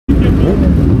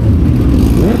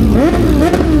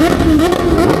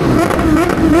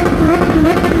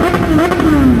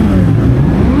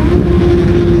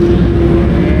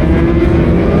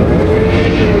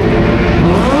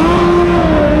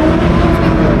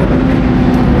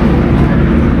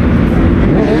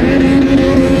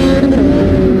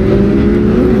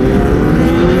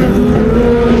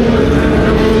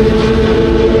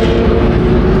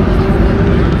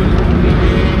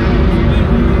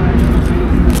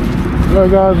Alright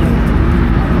guys,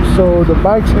 so the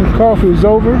bikes and coffee is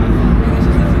over.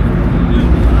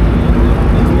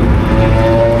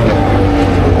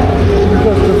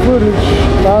 Just the footage,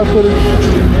 live footage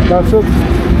that I took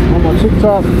on my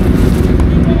TikTok.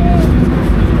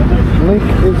 Link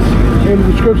is in the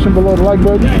description below the like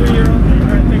button.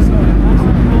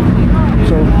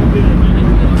 So,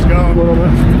 let's go.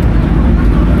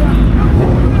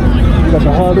 You got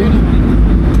the Harley.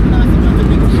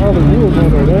 All the wheels on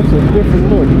there, that's a different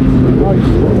look. Nice.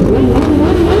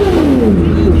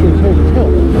 This should take a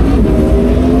tilt.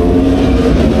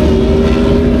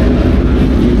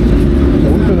 So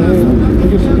we're gonna head and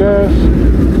get some gas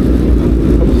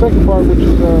for the second part, which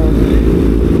is a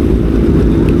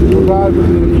ride with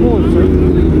the influencer.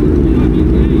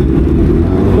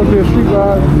 It's gonna be a street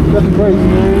ride, nothing crazy,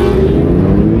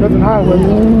 nothing highway.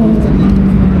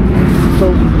 So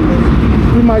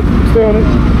we might stay on it.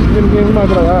 Then again, we might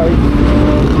be like, alright,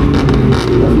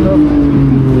 that's enough.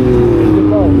 Get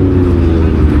lost.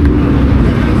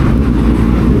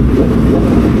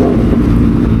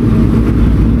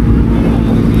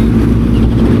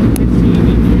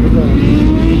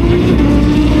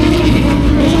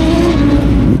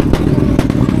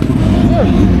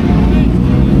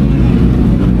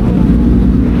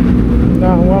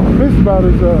 Now, what I'm convinced about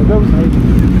is there was a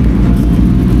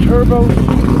turbo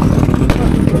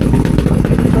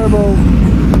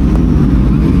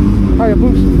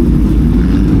Hayabusa.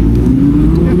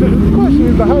 The question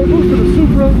is, the Hayabusa the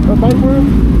Supra of bike world?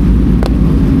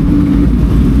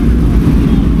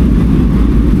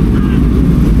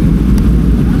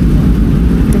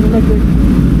 Can you make the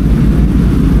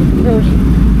comparison?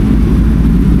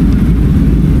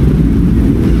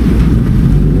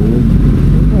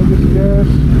 I'll get some gas.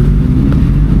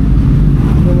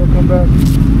 Then we'll come back.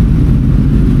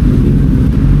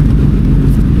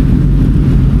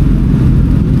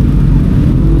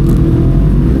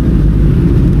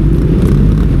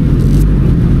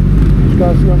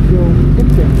 Guys, see, I'm still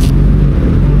empty.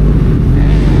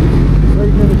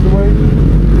 8 minutes away.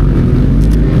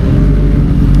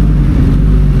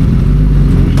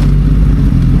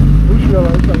 We should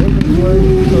realize it's like 8 minutes away.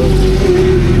 So.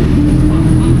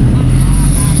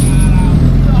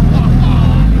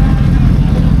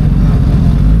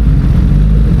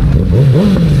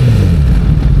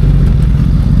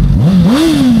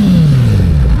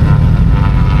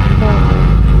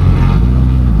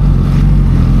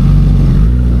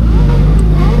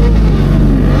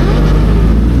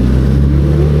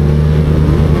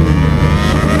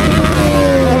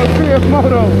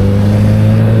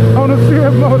 On a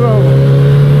CF moto.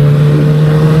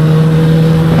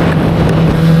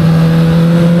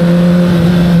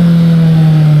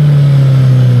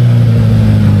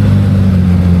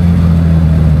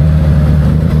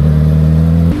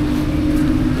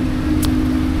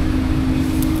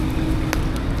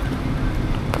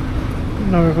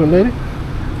 Number for a lady.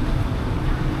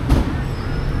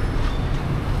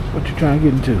 What you trying to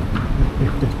get into?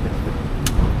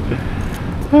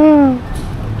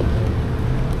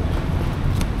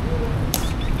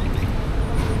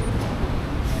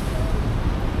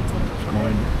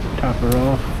 Top her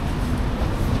off.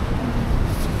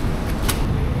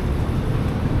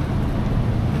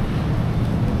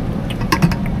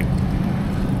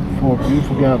 Four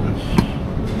beautiful gallons.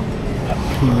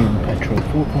 Premium petrol,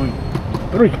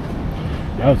 4.3.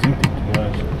 That was empty,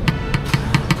 guys.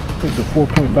 It's a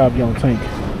 4.5 gallon tank.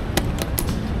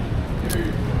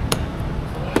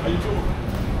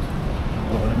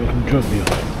 Oh, they're making drug deals.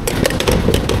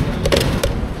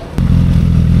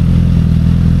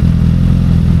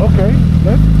 Okay,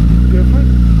 that's different.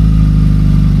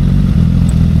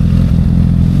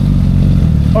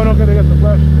 Oh no, okay, they got the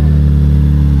flash.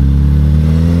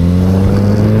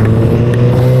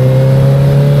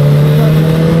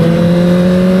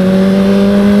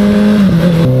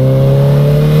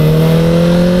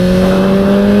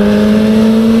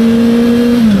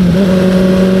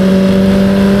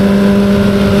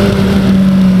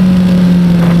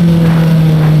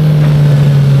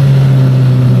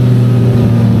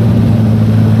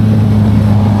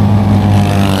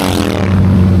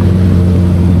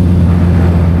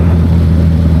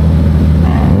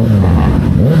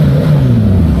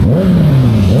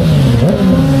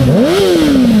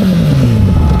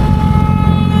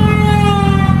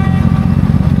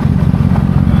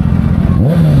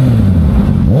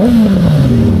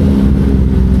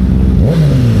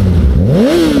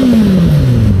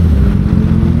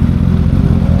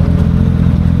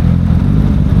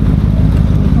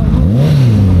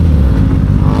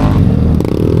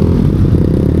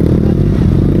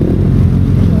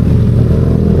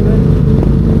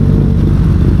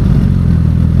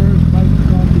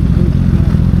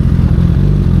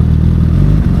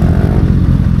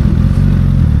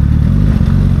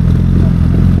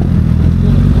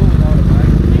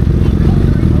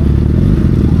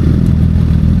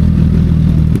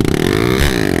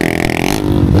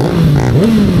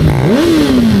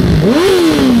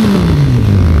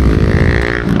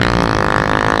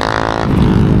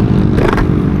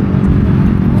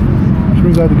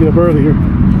 early here.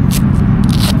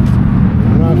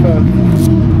 Not fast.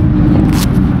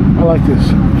 I like this.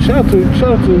 Shout out to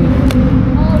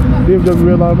DFW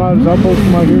Red Line Motors. I'll post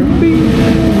them out here.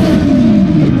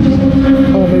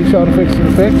 Make sound effects and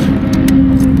effects.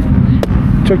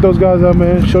 Check those guys out,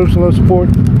 man. Show them some love support.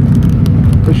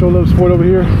 They show love support over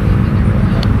here.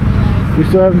 We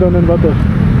still haven't done nothing about the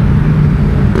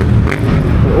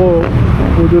oil.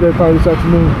 We'll do that probably this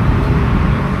afternoon.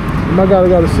 My guy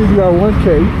got a CBR 1K.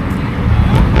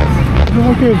 The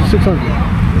 1K is 600.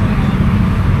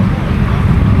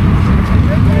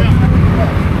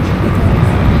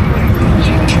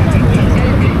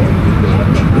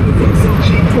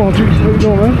 Come on, Chief. How you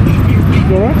doing, man?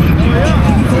 You alright?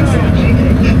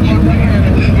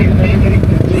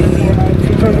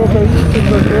 Okay.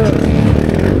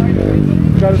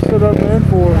 Got to sit up, man,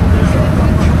 for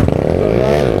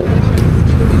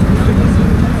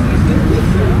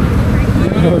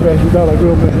you got like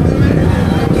real man.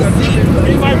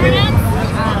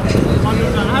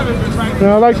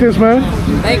 Yeah, I like this, man.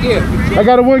 Thank you. I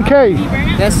got a 1K.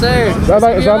 Yes, sir. I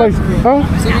like, huh?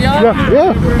 CBR?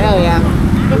 Yeah. Hell yeah.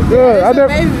 Yeah, I never.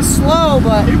 Maybe slow,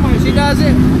 but she does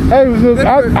it. Hey,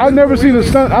 I've never seen a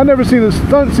stunt. I never seen a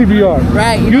stunt CBR.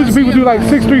 Right. Usually people do like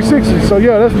 6.360s. So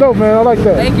yeah, that's dope, man. I like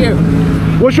that. Thank you.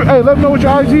 What's your? Hey, let them know what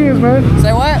your IG is, man.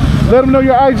 Say what? Let them know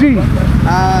your IG.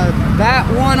 That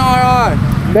one RR.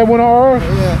 That one RR.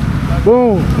 Yeah.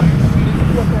 Boom.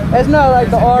 It's not like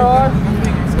the RR.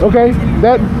 Okay.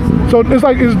 That. So it's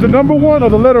like, is the number one or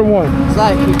the letter one? It's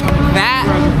like that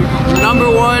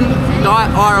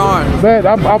 #1.RR. Man,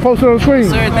 I'll post it on the screen.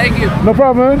 Sir, thank you. No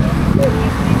problem, man.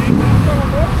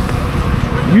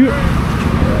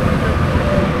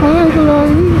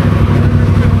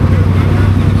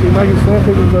 See, Mike is sand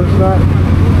picking, but it's not.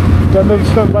 Got another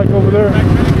stunt bike over there.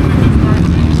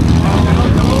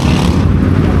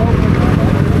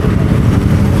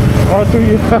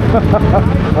 R3,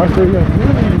 R3, yeah.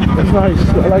 That's nice.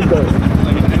 I like that.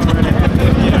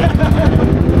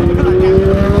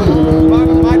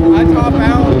 I top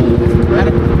out.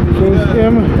 So it's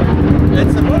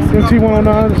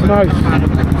MT109. It's nice.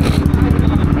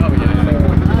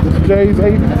 This is Jay's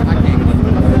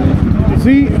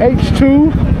 8ZH2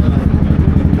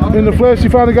 in the flesh. He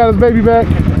finally got his baby back.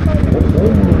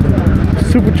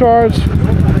 Supercharged.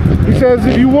 He says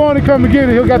if you want to come and get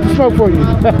it, he'll got the smoke for you.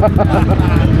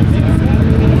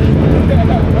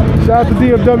 Shout out to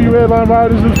DFW Red Line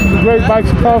Riders. This is a great Bikes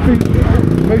and Coffee.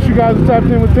 Make sure you guys are tapped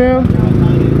in with them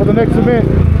for the next event.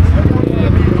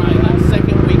 My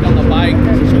second week on the bike. I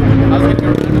was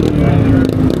getting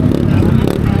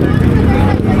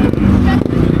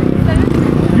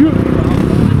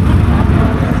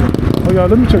Oh yeah,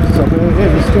 let me check this out, man. Yeah,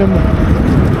 the Stem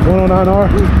 109R.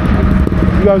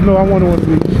 You guys know I wanted one of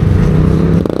these.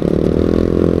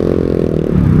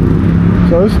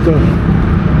 So it's the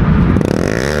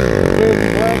red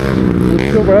and black with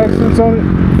silver accents on it.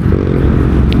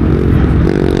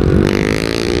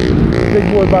 Big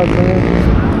boy bike, man.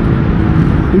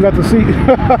 You got the seat.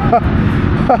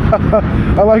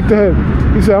 I like that.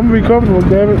 He said, I'm gonna be comfortable,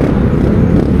 damn it.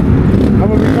 I'm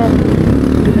gonna be comfortable.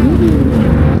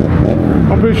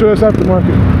 I'm pretty sure that's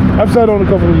aftermarket. I've sat on a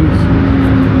couple of these.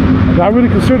 I really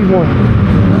considered one.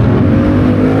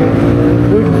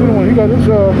 He got this, I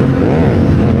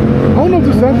don't know if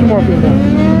this is aftermarket or not.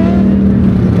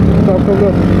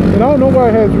 And I don't know why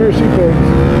it has rear seat bags.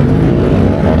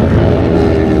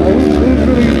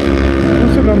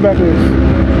 Who's sitting on the back of this?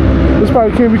 This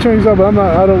probably can't be changed up, but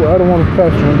I don't want to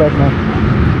pass on the back now.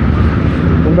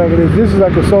 On the back of this. This is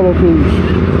like a solo cruise. You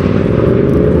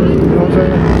know what I'm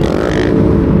saying?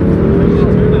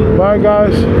 Alright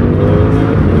guys.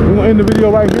 We're gonna end the video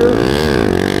right here.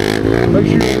 Make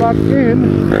sure you're locked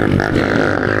in. Make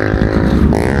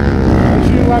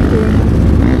sure you're locked in.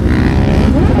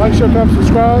 Like, share, comment,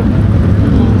 subscribe.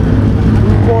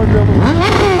 Record them.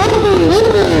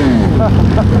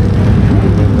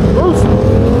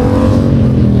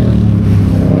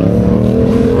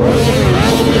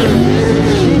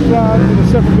 Subscribe in a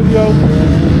separate video.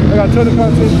 I got a ton of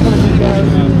content coming to you guys.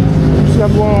 You see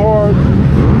I'm going hard.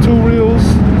 2 reels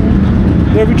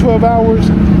every 12 hours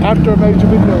after a major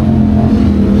video.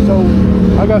 So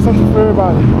I got something for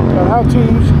everybody. We got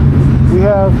how-tos, we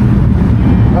have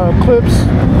clips,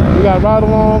 we got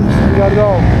ride-alongs, we got it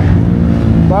all.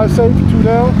 Ride safe, 2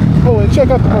 down. Oh, and check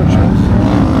out the merch.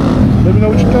 Let me know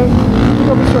what you think. Pick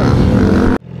up a shirt.